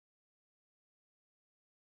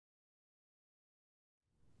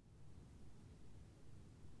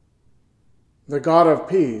The God of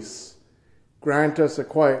peace grant us a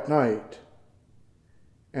quiet night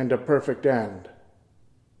and a perfect end.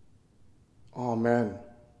 Amen.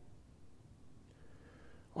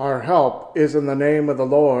 Our help is in the name of the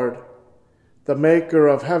Lord, the maker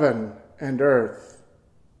of heaven and earth.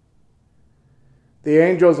 The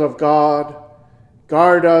angels of God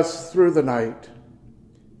guard us through the night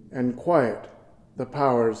and quiet the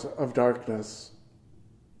powers of darkness.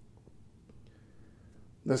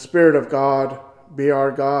 The Spirit of God be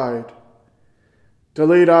our guide, to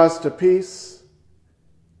lead us to peace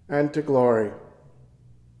and to glory.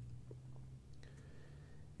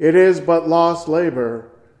 It is but lost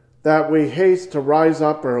labor that we haste to rise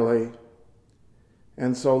up early,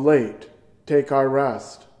 and so late take our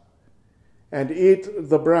rest, and eat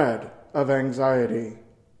the bread of anxiety.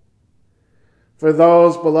 For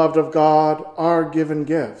those beloved of God are given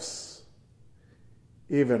gifts,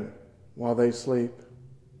 even while they sleep.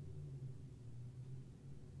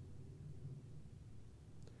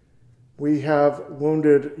 We have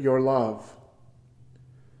wounded your love.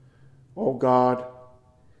 O God,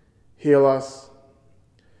 heal us.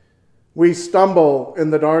 We stumble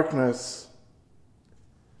in the darkness.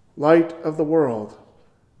 Light of the world,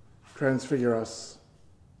 transfigure us.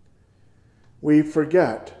 We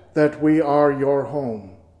forget that we are your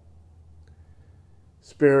home.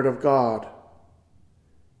 Spirit of God,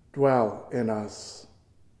 dwell in us.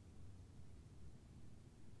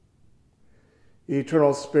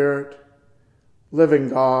 Eternal Spirit, living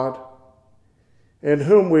God, in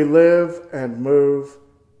whom we live and move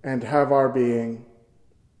and have our being.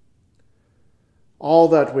 All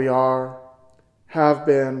that we are, have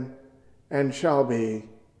been, and shall be,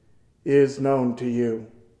 is known to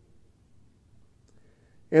you.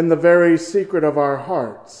 In the very secret of our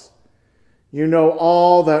hearts, you know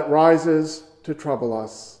all that rises to trouble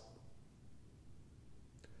us.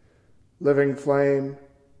 Living flame,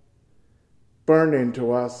 burn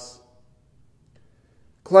into us.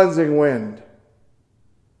 Cleansing wind,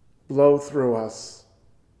 blow through us.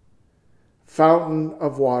 Fountain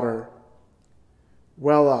of water,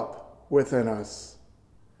 well up within us,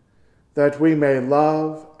 that we may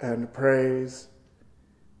love and praise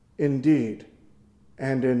in deed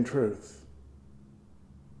and in truth.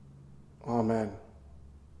 Amen.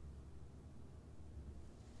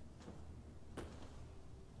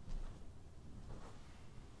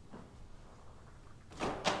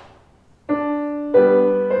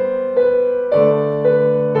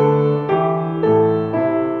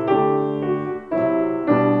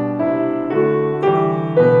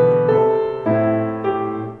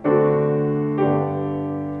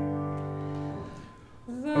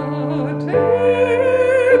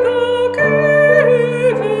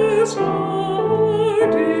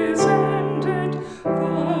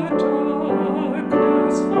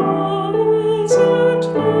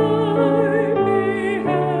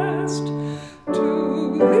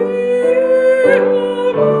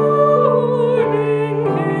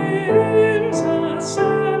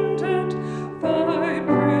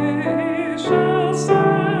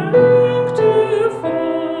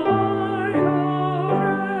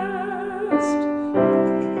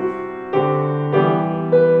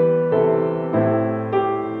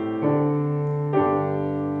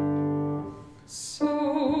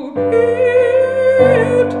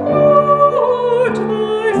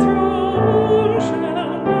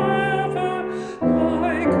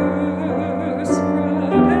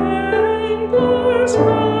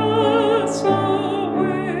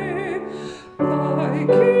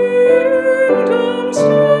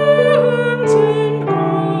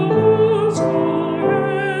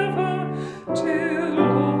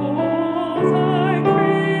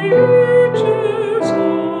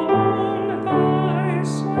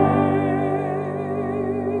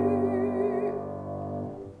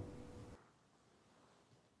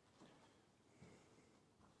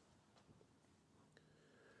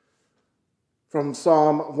 From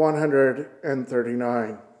Psalm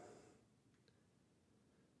 139.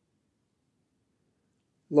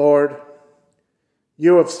 Lord,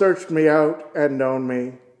 you have searched me out and known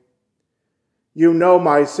me. You know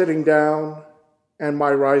my sitting down and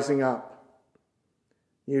my rising up.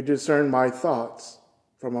 You discern my thoughts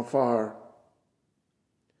from afar.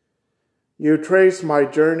 You trace my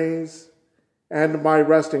journeys and my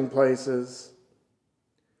resting places,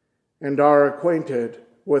 and are acquainted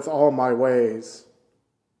with all my ways.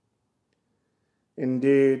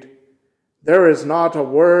 Indeed, there is not a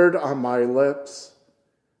word on my lips,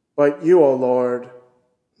 but you, O Lord,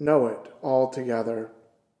 know it altogether.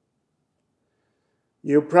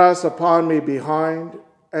 You press upon me behind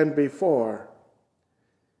and before,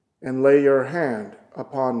 and lay your hand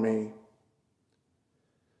upon me.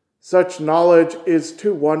 Such knowledge is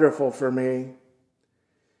too wonderful for me.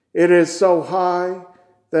 It is so high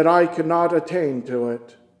that I cannot attain to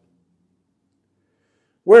it.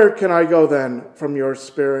 Where can I go then from your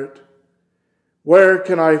spirit? Where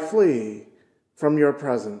can I flee from your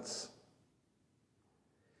presence?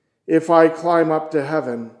 If I climb up to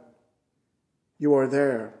heaven, you are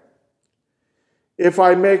there. If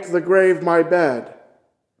I make the grave my bed,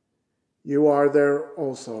 you are there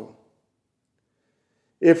also.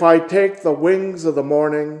 If I take the wings of the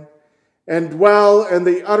morning and dwell in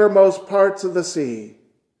the uttermost parts of the sea,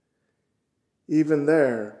 even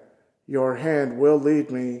there your hand will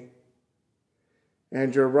lead me,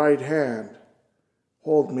 and your right hand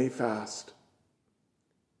hold me fast.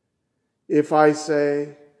 If I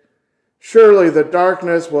say, surely the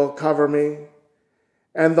darkness will cover me,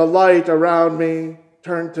 and the light around me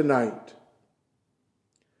turn to night.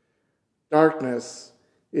 Darkness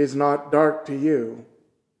is not dark to you.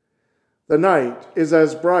 The night is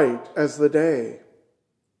as bright as the day.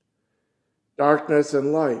 Darkness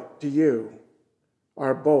and light to you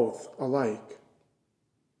are both alike.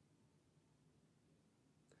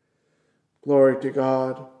 Glory to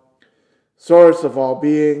God, source of all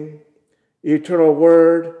being, eternal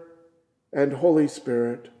Word and Holy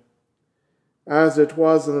Spirit, as it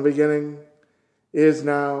was in the beginning, is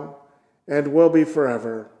now, and will be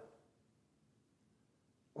forever.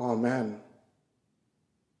 Amen.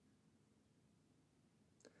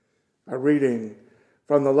 A reading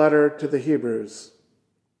from the letter to the Hebrews.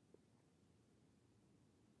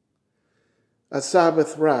 A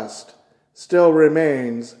Sabbath rest still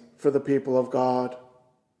remains for the people of God.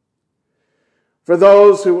 For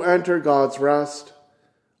those who enter God's rest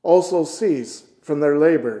also cease from their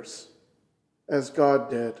labors, as God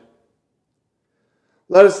did.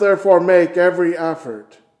 Let us therefore make every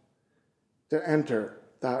effort to enter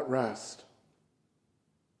that rest.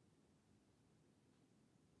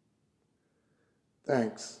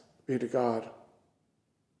 Thanks be to God.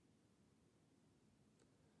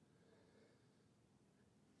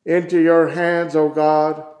 Into your hands, O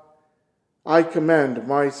God, I commend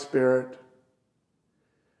my spirit.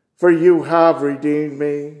 For you have redeemed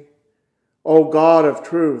me, O God of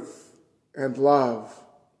truth and love.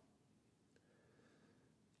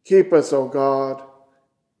 Keep us, O God,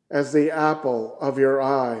 as the apple of your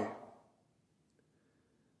eye.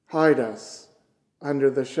 Hide us under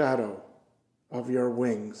the shadow of your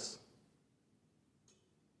wings.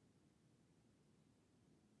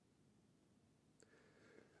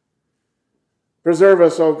 Preserve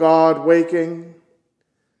us, O God, waking,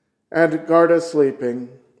 and guard us sleeping,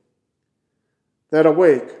 that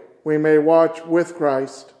awake we may watch with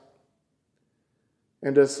Christ,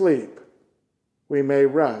 and asleep we may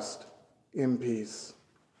rest in peace.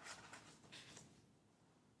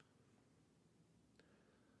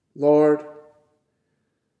 Lord,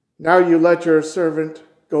 now you let your servant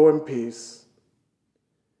go in peace.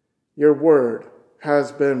 Your word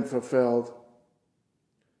has been fulfilled.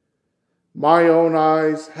 My own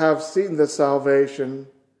eyes have seen the salvation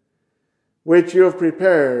which you have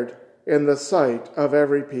prepared in the sight of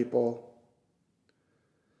every people,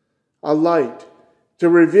 a light to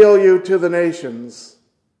reveal you to the nations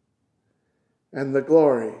and the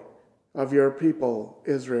glory of your people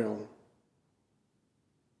Israel.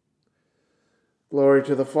 Glory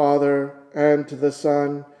to the Father, and to the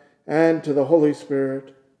Son, and to the Holy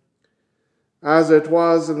Spirit, as it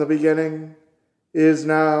was in the beginning, is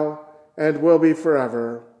now, and will be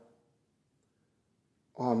forever.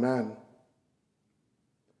 Amen.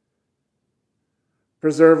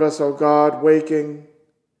 Preserve us, O God, waking,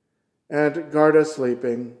 and guard us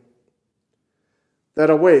sleeping, that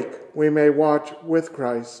awake we may watch with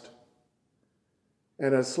Christ,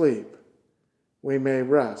 and asleep we may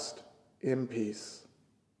rest in peace.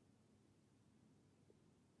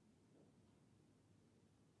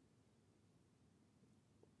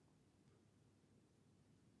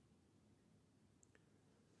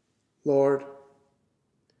 Lord,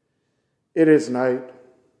 it is night.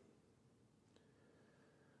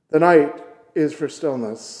 The night is for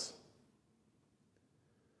stillness.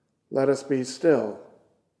 Let us be still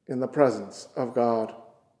in the presence of God.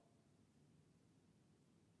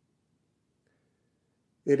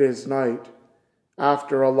 It is night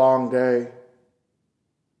after a long day.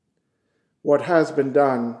 What has been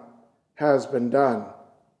done has been done.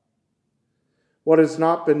 What has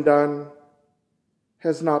not been done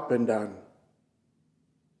has not been done.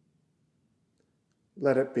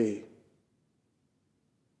 Let it be.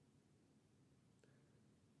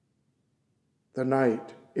 The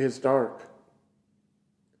night is dark.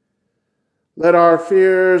 Let our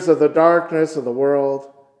fears of the darkness of the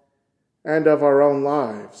world and of our own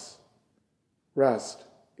lives rest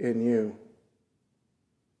in you.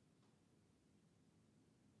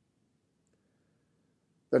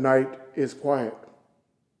 The night is quiet.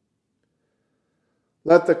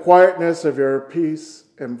 Let the quietness of your peace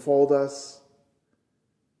enfold us,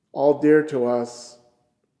 all dear to us,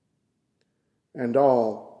 and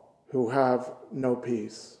all who have no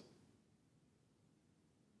peace.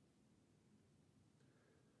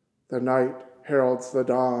 The night heralds the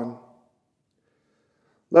dawn.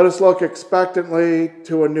 Let us look expectantly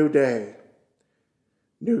to a new day,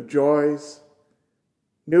 new joys,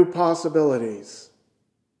 new possibilities.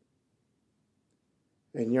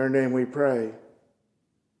 In your name we pray.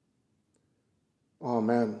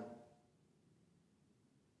 Amen.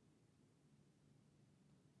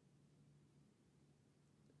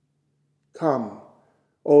 Come,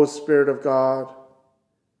 O Spirit of God,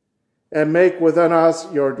 and make within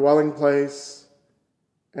us your dwelling place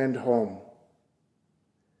and home.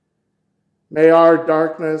 May our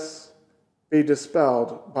darkness be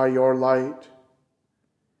dispelled by your light,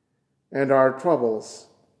 and our troubles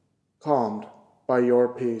calmed by your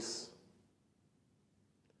peace.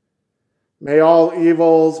 May all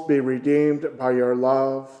evils be redeemed by your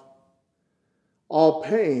love, all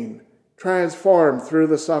pain transformed through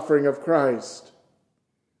the suffering of Christ,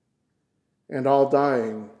 and all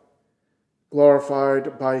dying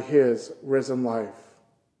glorified by his risen life.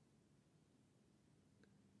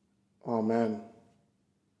 Amen.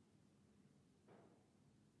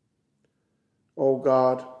 O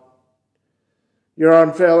God, your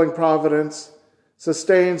unfailing providence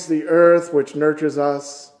sustains the earth which nurtures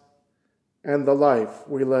us and the life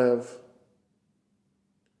we live.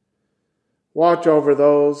 Watch over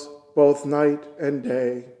those, both night and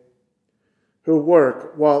day, who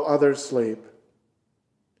work while others sleep,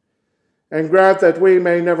 and grant that we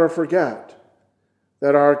may never forget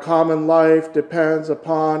that our common life depends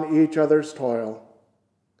upon each other's toil.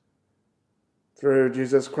 Through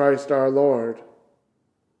Jesus Christ our Lord.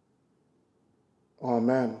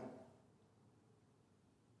 Amen.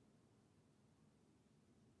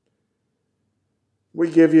 We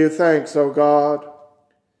give you thanks, O God,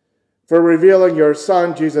 for revealing your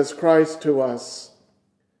Son, Jesus Christ, to us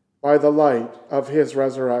by the light of his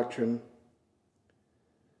resurrection.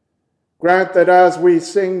 Grant that as we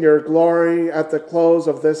sing your glory at the close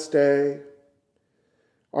of this day,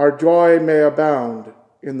 our joy may abound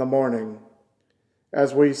in the morning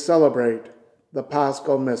as we celebrate the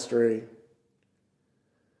Paschal mystery.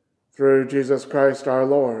 Through Jesus Christ our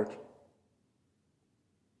Lord.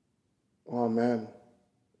 Amen.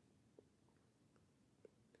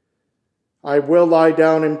 I will lie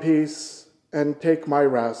down in peace and take my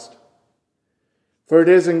rest, for it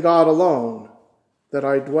is in God alone that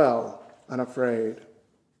I dwell unafraid.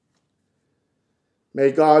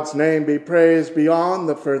 May God's name be praised beyond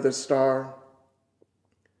the furthest star,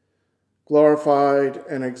 glorified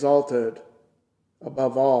and exalted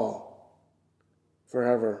above all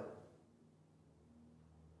forever.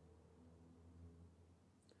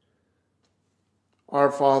 Our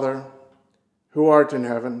Father, who art in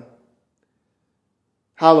heaven,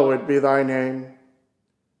 hallowed be thy name.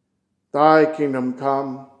 Thy kingdom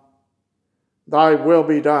come, thy will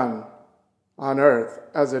be done on earth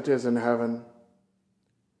as it is in heaven.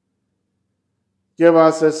 Give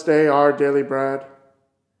us this day our daily bread,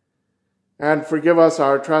 and forgive us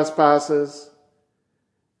our trespasses,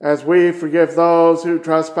 as we forgive those who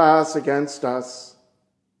trespass against us.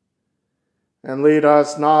 And lead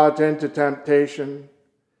us not into temptation,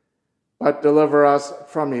 but deliver us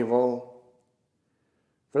from evil.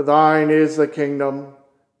 For thine is the kingdom,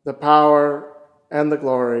 the power, and the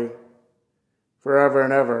glory, forever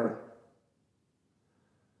and ever.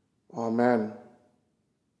 Amen.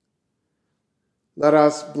 Let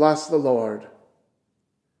us bless the Lord.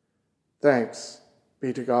 Thanks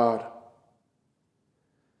be to God.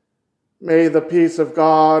 May the peace of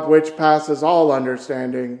God, which passes all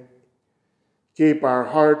understanding, keep our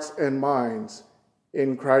hearts and minds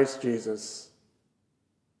in Christ Jesus.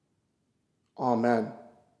 Amen.